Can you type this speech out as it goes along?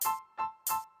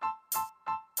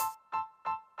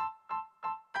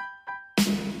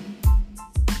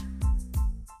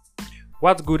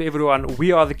What's good, everyone?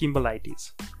 We are the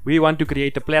Kimberlites. We want to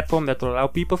create a platform that will allow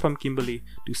people from Kimberley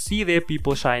to see their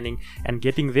people shining and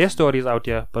getting their stories out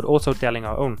here, but also telling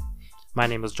our own. My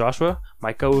name is Joshua,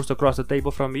 my co-host across the table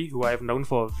from me, who I have known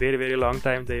for a very, very long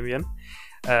time, Damien.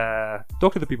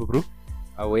 Talk to the people, bro.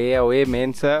 Away,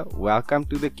 mensa. Welcome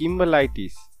to the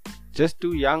Kimberlites. Just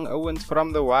two young Owens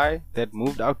from the Y that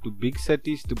moved out to big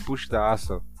cities to push the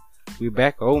hustle. We're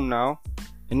back home now,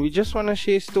 and we just want to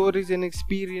share stories and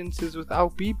experiences with our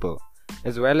people,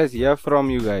 as well as hear from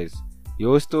you guys.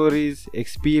 Your stories,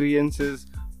 experiences,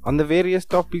 on the various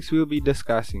topics we'll be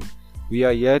discussing. We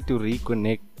are here to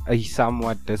reconnect a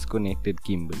somewhat disconnected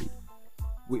Kimberley.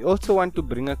 We also want to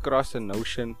bring across a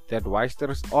notion that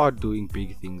Ysters are doing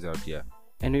big things out here,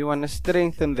 and we want to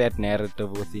strengthen that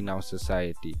narrative within our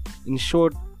society. In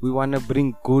short, we want to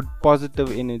bring good,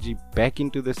 positive energy back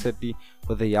into the city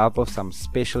with the help of some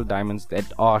special diamonds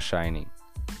that are shining.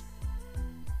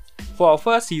 For our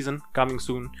first season, coming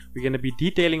soon, we're going to be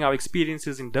detailing our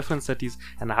experiences in different cities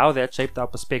and how that shaped our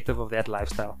perspective of that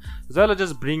lifestyle, as well as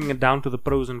just bringing it down to the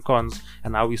pros and cons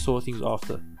and how we saw things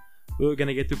after. We're going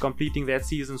to get to completing that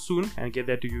season soon and get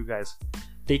that to you guys.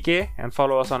 Take care and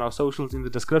follow us on our socials in the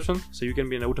description so you can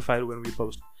be notified when we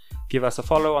post. Give us a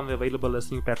follow on the available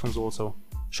listening platforms also.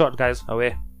 Short guys,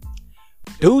 away.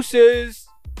 Deuces!